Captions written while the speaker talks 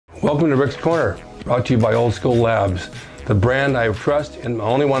Welcome to Rick's Corner, brought to you by Old School Labs, the brand I trust and the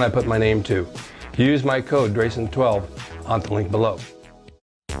only one I put my name to. Use my code drasin12 on the link below.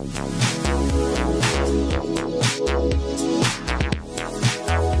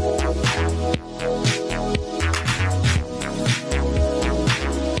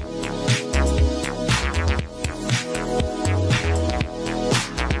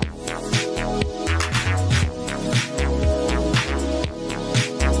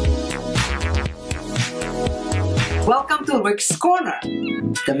 Welcome to Rick's Corner.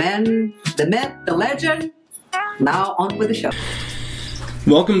 The man, the myth, the legend. Now on with the show.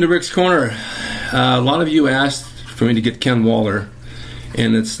 Welcome to Rick's Corner. A lot of you asked for me to get Ken Waller,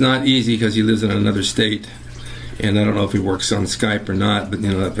 and it's not easy because he lives in another state, and I don't know if he works on Skype or not, but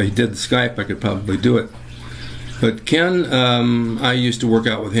you know, if he did Skype, I could probably do it. But Ken, I used to work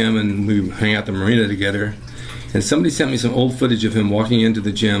out with him, and we hang out at the marina together, and somebody sent me some old footage of him walking into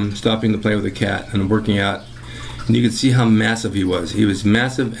the gym, stopping to play with a cat, and working out. And you could see how massive he was. He was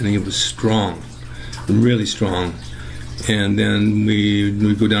massive and he was strong, really strong. And then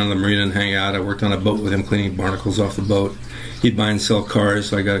we'd go down to the marina and hang out. I worked on a boat with him, cleaning barnacles off the boat. He'd buy and sell cars,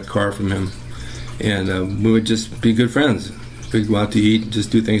 so I got a car from him. And we would just be good friends. We'd go out to eat and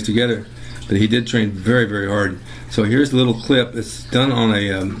just do things together. But he did train very, very hard. So here's a little clip. It's done on a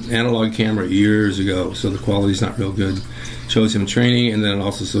analog camera years ago, so the quality's not real good. Shows him training, and then it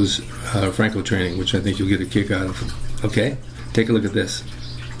also shows FRANCO training, which I think you'll get a kick out of. Okay, take a look at this.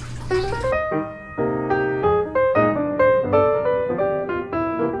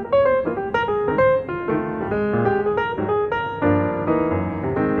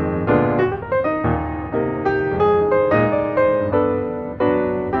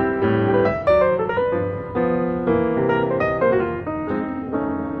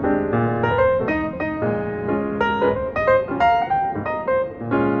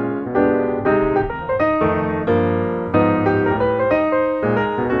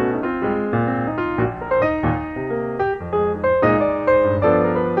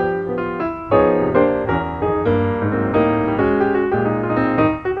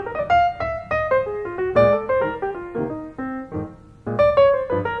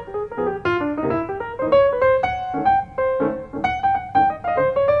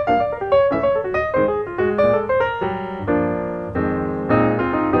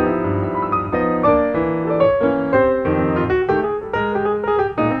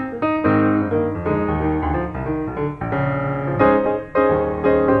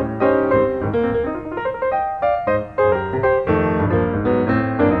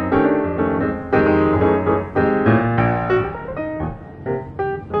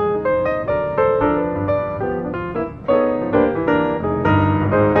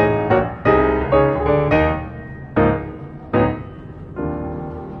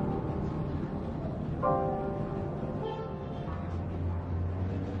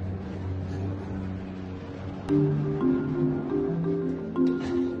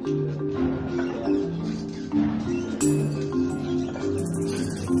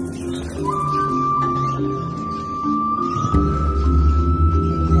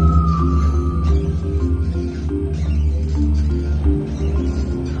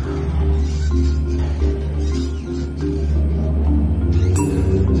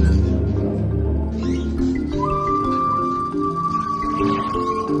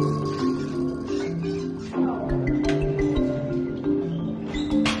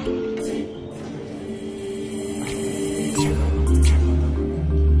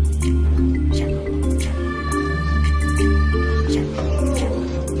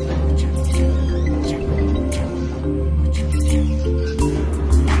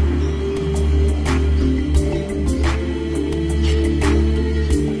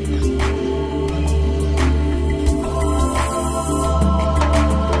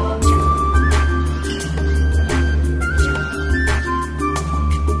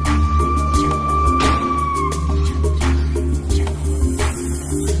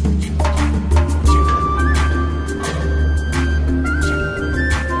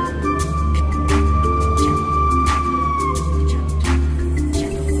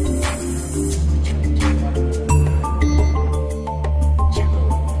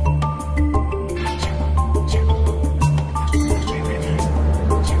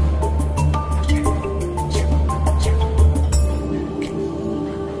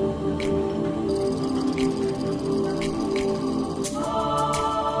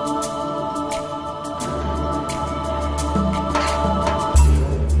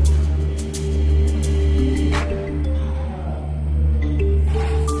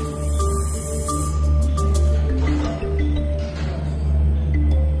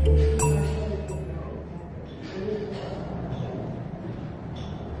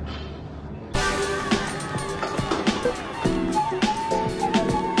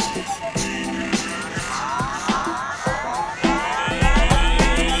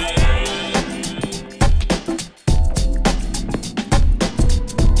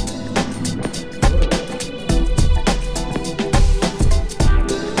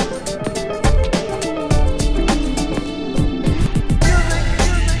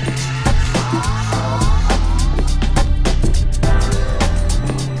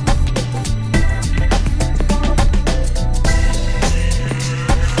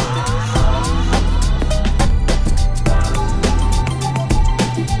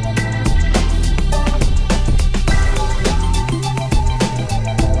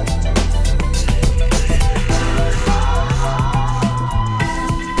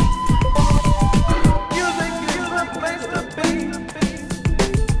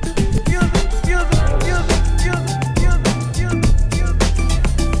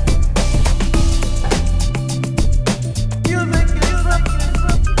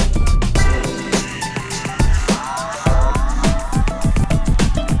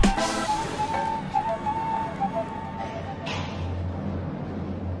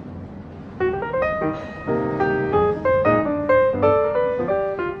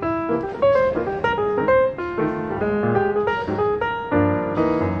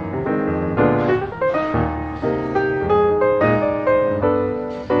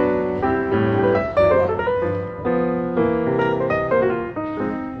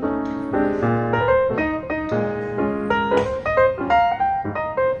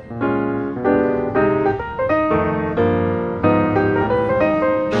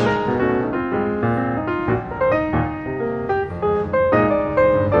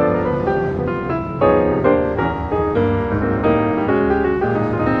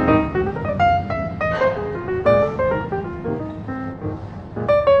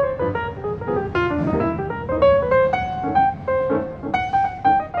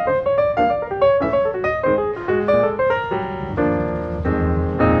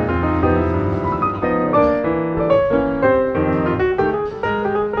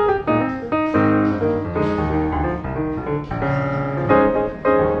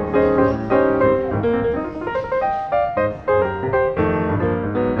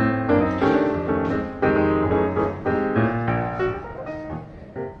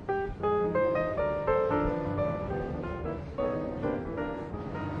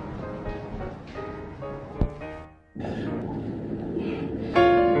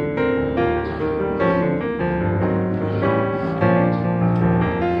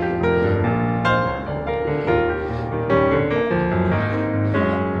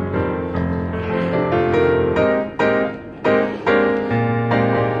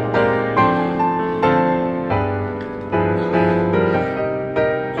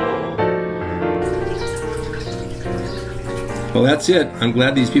 Well, that's it. I'm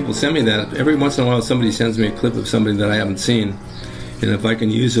glad these people send me that. Every once in a while somebody sends me a clip of somebody that I haven't seen. And if I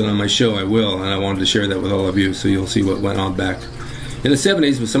can use it on my show, I will. And I wanted to share that with all of you so you'll see what went on back in the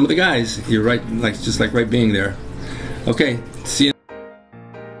 70s with some of the guys. You're right, just like right being there. Okay, see you.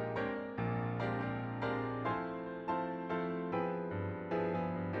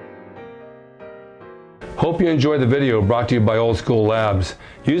 Hope you enjoyed the video brought to you by Old School Labs.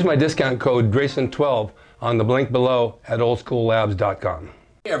 Use my discount code DRASIN12 on the link below at oldschoollabs.com.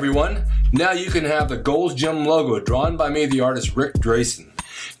 Hey everyone, now you can have the Gold's Gym logo drawn by me, the artist Rick Drasin,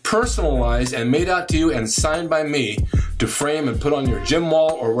 personalized and made out to you and signed by me to frame and put on your gym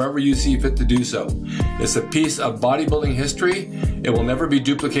wall or wherever you see fit to do so. It's a piece of bodybuilding history. It will never be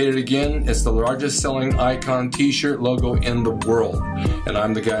duplicated again. It's the largest selling icon t-shirt logo in the world, and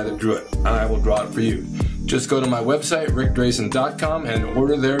I'm the guy that drew it, and I will draw it for you. Just go to my website, rickdrasin.com, and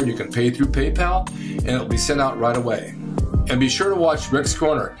order there. You can pay through PayPal, and it'll be sent out right away. And be sure to watch Rick's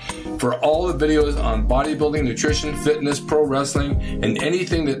Corner for all the videos on bodybuilding, nutrition, fitness, pro wrestling, and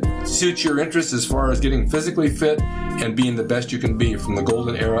anything that suits your interest as far as getting physically fit and being the best you can be from the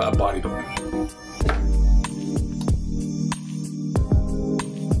golden era of bodybuilding.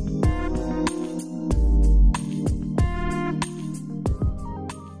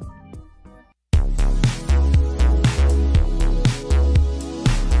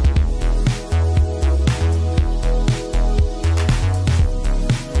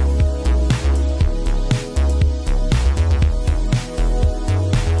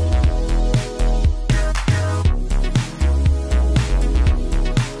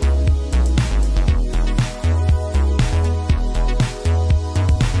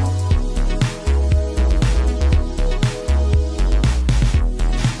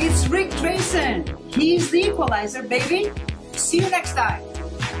 He's the equalizer, baby. See you next time.